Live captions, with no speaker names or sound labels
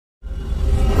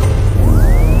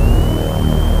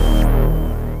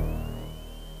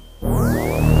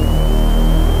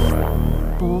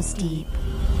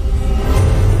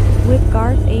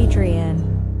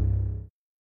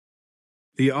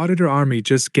The Auditor Army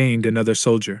just gained another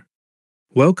soldier.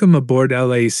 Welcome aboard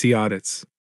LAC Audits.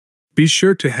 Be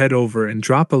sure to head over and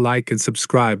drop a like and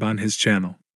subscribe on his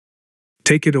channel.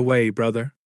 Take it away,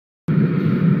 brother. Hey,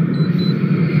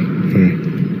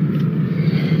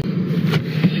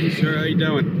 sir, how you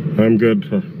doing? I'm good.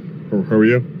 How are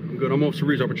you? I'm good. I'm Officer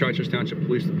Reeves, up at Chichester Township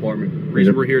Police Department.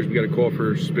 Reason we're here is we got a call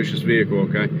for a suspicious vehicle,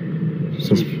 okay?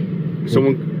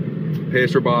 Someone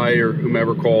passed by or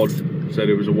whomever called said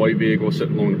it was a white vehicle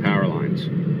sitting along the power lines.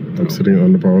 I'm sitting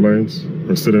on the power lines.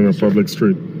 I'm sitting in a public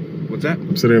street. What's that?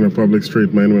 I'm sitting in a public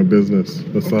street minding my business.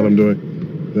 That's all I'm doing.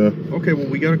 Yeah. Okay, well,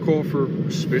 we got a call for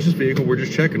a suspicious vehicle. We're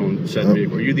just checking on said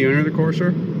vehicle. Are you the owner of the car,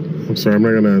 sir? I'm sorry, I'm not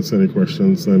going to answer any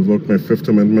questions. I invoke my Fifth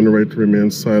Amendment right to remain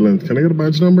silent. Can I get a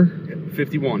badge number? Yeah,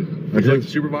 51. Would you like the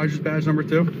supervisor's badge number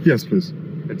too? Yes, please.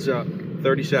 It's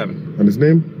 37. And his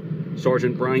name?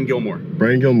 Sergeant Brian Gilmore.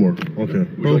 Brian Gilmore. Okay.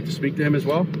 Would you like to speak to him as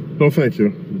well? No, thank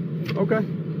you. Okay.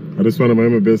 I just want to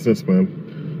mind my business,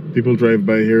 man. People drive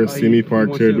by here, see me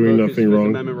parked here doing nothing wrong.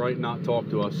 Amendment right, not talk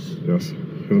to us. Yes,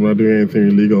 because I'm not doing anything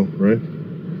illegal, right?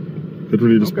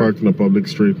 Literally just parked in a public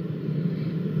street.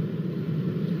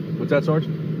 What's that, Sarge?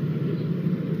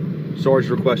 Sarge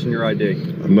requesting your ID.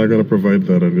 I'm not going to provide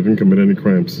that. I didn't commit any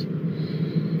crimes.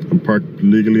 I'm parked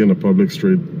legally in a public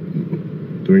street,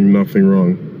 doing nothing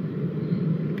wrong.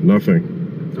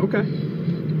 Nothing. Okay.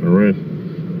 All right.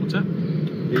 What's that?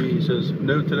 He says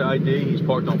no to the ID. He's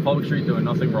parked on public street doing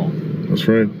nothing wrong. That's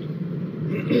right.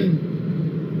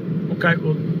 Okay,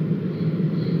 well.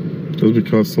 Just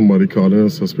because somebody called in a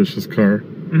suspicious car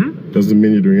doesn't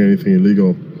mean you're doing anything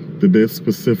illegal. Did they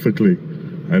specifically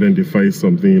identify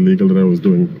something illegal that I was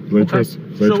doing? Did I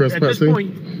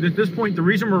trespassing? At this point, the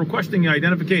reason we're requesting the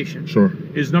identification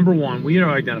is number one, we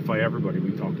identify everybody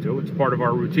we talk to. It's part of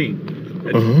our routine.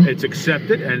 It's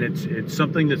accepted, and it's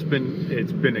something that's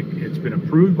been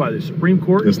approved by the Supreme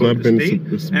Court, the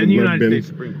United States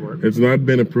Supreme Court. It's not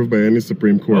been approved by any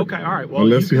Supreme Court. Okay, all right. Well,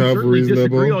 unless you have reasonable,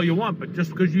 disagree all you want, but just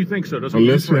because you think so doesn't mean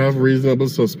unless you have reasonable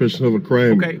suspicion of a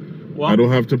crime. Okay, well, I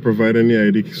don't have to provide any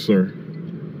ID, sir.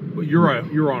 But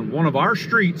you're on one of our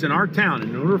streets in our town.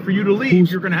 In order for you to leave,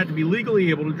 you're going to have to be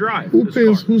legally able to drive. Who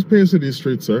pays for these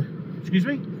streets, sir? Excuse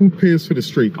me? Who pays for the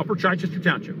street? Upper Chichester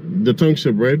Township. The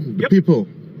township, right? The people.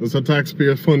 It's a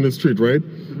taxpayer-funded street, right?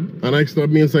 And that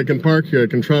means I can park here. I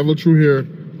can travel through here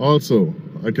also.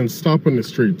 I can stop on the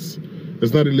streets.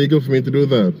 It's not illegal for me to do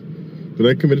that. Did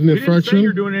I commit an infraction? Didn't say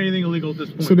you're doing anything illegal at this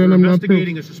point. So then I'm not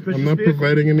vehicle.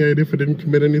 providing any ID if I didn't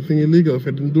commit anything illegal, if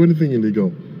I didn't do anything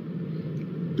illegal.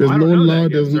 There's no law,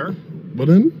 but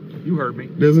then? You heard me.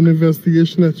 There's an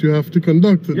investigation that you have to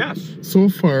conduct. Yes. So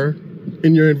far,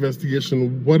 in your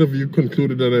investigation, what have you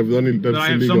concluded that I've done that's illegal? That I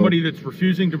have somebody that's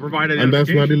refusing to provide identification. And that's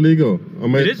not illegal.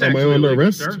 Am I under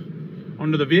arrest? Sir.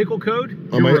 Under the vehicle code?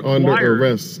 Am I under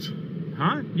arrest?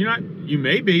 Huh? You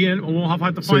may be, and we'll have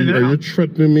to find that out. So are you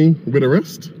threatening me with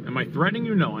arrest? Am I threatening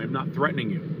you? No, I am not threatening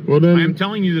you. Well then, I am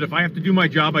telling you that if I have to do my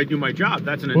job, I do my job.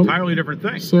 That's an entirely different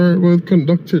thing. Sir, well,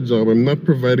 conduct your job. I'm not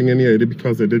providing any ID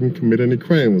because I didn't commit any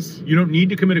crimes. You don't need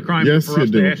to commit a crime for us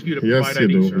to ask you to provide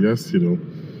ID, sir. Yes, you do.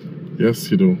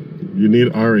 Yes, you do. You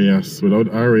need RAS.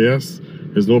 Without RAS,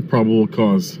 there's no probable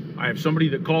cause. I have somebody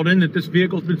that called in that this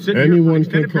vehicle's been sitting here for an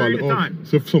extended period of time.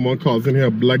 So if someone calls in here,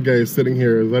 a black guy is sitting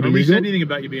here, is that illegal? Nobody said anything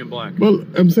about you being black. Well,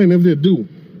 I'm saying if they do.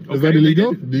 Is that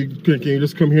illegal? Can you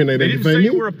just come here and identify me? They didn't say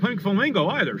you were a pink flamingo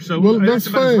either. So well, that's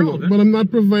fine. But I'm not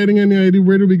providing any ID.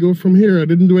 Where do we go from here? I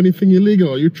didn't do anything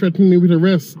illegal. You're threatening me with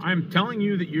arrest. I'm telling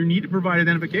you that you need to provide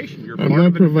identification. You're I'm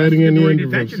not providing any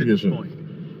investigation.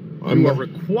 You are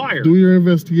required. Do your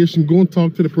investigation. Go and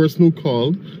talk to the person who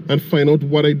called and find out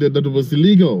what I did that was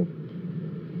illegal.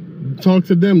 Talk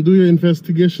to them. Do your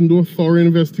investigation. Do a thorough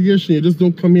investigation. You just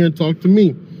don't come here and talk to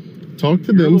me. Talk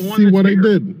to them. See what I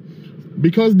did.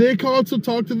 Because they called to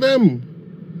talk to them.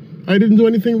 I didn't do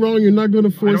anything wrong. You're not going to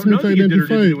force me to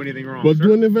identify. Didn't do anything wrong, but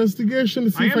do an investigation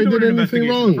to see if I did anything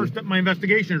wrong. The first step of my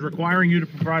investigation is requiring you to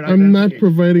provide identification. I'm not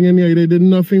providing any ID. I did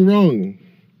nothing wrong.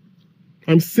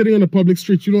 I'm sitting on a public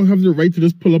street. You don't have the right to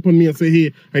just pull up on me and say,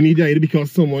 hey, I need the ID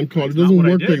because someone called. It doesn't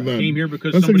work like that. I came here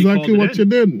because that's exactly what you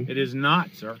did. It is not,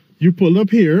 sir. You pulled up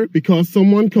here because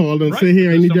someone called and say,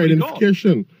 hey, I need the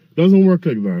identification. Doesn't work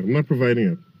like that. I'm not providing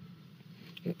it.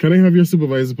 Can I have your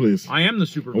supervisor, please? I am the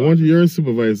supervisor. I want your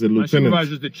supervisor, lieutenant. My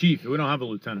supervisor is the chief. We don't have a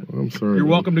lieutenant. I'm sorry. You're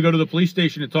welcome to go to the police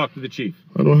station and talk to the chief.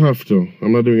 I don't have to.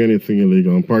 I'm not doing anything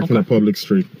illegal. I'm parked on a public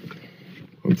street.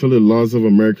 Until the laws of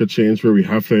America change where we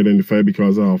have to identify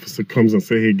because an officer comes and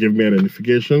say, hey, give me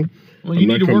identification, Well, you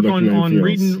need to work on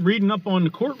reading up on the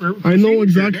court. I know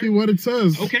exactly what it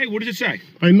says. Okay, what does it say?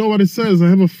 I know what it says. I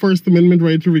have a First Amendment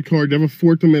right to record. I have a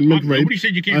Fourth Amendment right. Nobody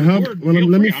said you can't record.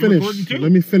 Let me finish.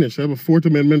 Let me finish. I have a Fourth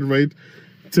Amendment right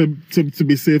to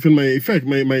be safe in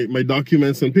my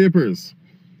documents and papers.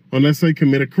 Unless I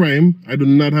commit a crime, I do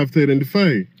not have to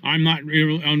identify. I'm not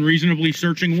unreasonably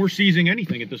searching or seizing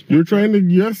anything at this point. You're trying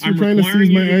to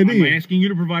seize my ID. I'm asking you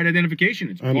to provide identification.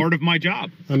 It's part of my job.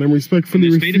 And I'm respectfully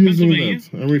refusing that.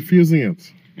 I'm refusing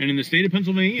it. And in the state of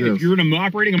Pennsylvania, if you're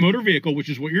operating a motor vehicle, which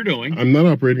is what you're doing. I'm not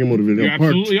operating a motor vehicle. You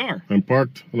absolutely are. I'm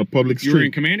parked on a public street. You're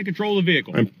in command and control of the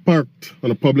vehicle. I'm parked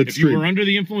on a public street. If you were under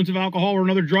the influence of alcohol or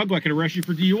another drug, I could arrest you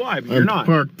for DUI, but you're not. I'm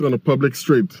parked on a public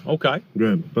street. Okay.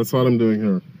 Good. That's all I'm doing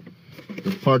here.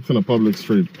 I'm parked on a public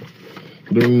street.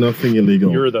 Doing nothing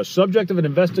illegal. You're the subject of an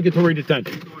investigatory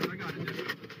detention.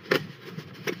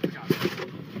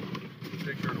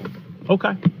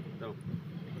 Okay.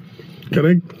 Can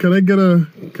I get a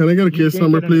case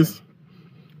number, please?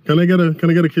 Can I get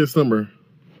a case number?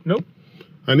 Nope.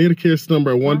 I need a case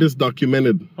number. I want this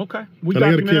documented. Okay. We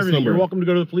document everything. You're welcome to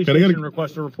go to the police station and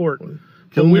request a report.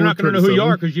 But we're not going to know who you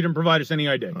are because you didn't provide us any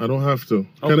ID. I don't have to.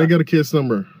 Can I get a case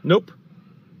number? Nope.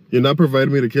 You're not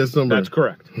providing me the case number? That's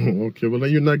correct. Okay, well then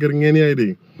you're not getting any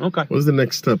ID. Okay. What's the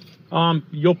next step?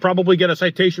 You'll probably get a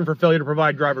citation for failure to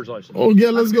provide driver's license. Oh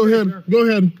yeah, let's go ahead. Go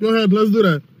ahead. Let's do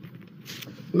that.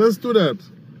 Let's do that.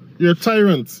 You're a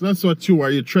tyrant. That's what you are.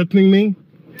 You're threatening me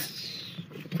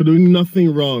for doing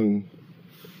nothing wrong.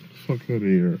 Fuck out of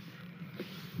here.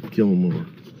 Gilmore.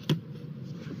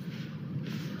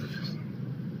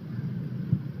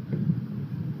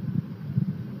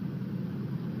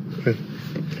 Hey.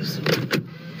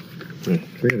 Here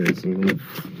it is.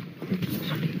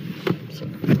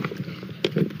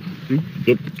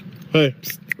 Yep. Hey.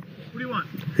 What do you want?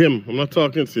 Him. I'm not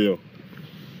talking to you.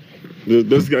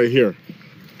 This guy here.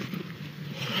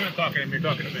 You're not talking to him. You're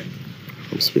talking to me.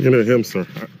 I'm speaking to him, sir.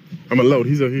 I'm allowed.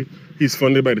 He's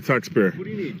funded by the taxpayer. What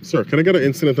do you need? Sir, can I get an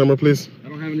incident number, please? I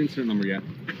don't have an incident number yet.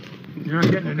 You're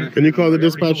not getting it. Can you call the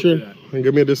dispatcher and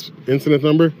give me this incident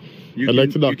number? I'd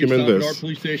like to document this. You can stop at our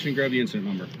police station and grab the incident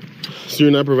number. So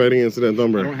you're not providing incident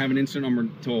number? I don't have an incident number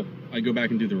until I go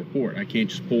back and do the report. I can't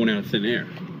just pull one out of thin air.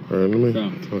 All right, let me So,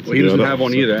 talk to well, he doesn't have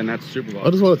one officer. either, and that's supervisor. I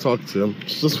just want to talk to him.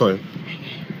 It's just fine.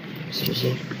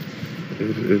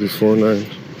 84-9.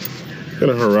 You're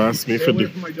gonna harass me for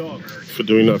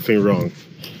doing nothing wrong.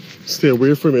 Stay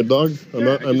away from your dog. I'm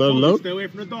not allowed. Stay away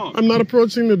from the dog. I'm not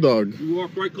approaching the dog. You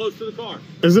walk right close to the car.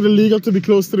 Is it illegal to be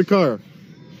close to the car?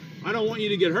 I don't want you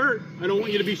to get hurt. I don't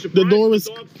want you to be surprised.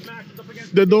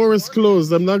 The door is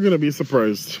closed. I'm not gonna be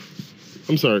surprised.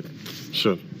 I'm sorry.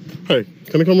 Sure. Hey,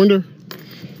 can I come in there?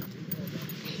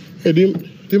 Hey, do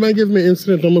you mind giving me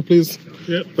incident number, please?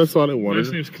 Yep. That's all I wanted.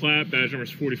 Last name's Clapp, badge number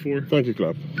is 44. Thank you,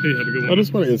 Clap. Hey, have a good one. I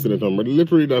just want an incident number.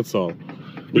 Literally, that's all.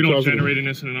 We don't generate an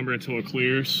incident number until it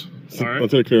clears. All right.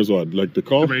 Until it clears what? Like the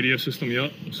call? The radio system,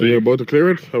 yep. So you're about to clear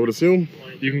it, I would assume?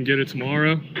 You can get it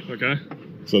tomorrow, okay?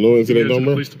 So no incident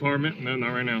number? The police department? No, not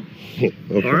right now. Okay.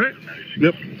 All right?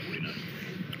 Yep.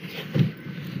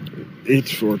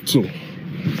 842.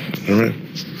 All right.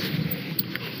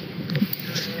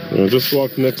 I just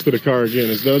walked next to the car again.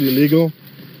 Is that illegal?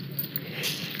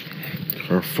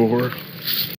 Car 4.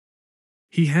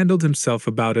 He handled himself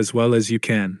about as well as you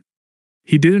can.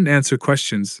 He didn't answer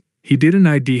questions. He didn't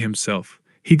ID himself.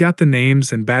 He got the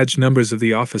names and badge numbers of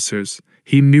the officers.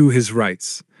 He knew his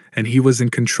rights, and he was in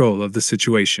control of the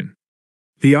situation.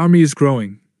 The army is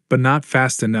growing, but not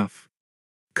fast enough.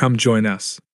 Come join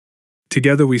us.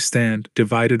 Together we stand,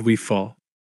 divided we fall.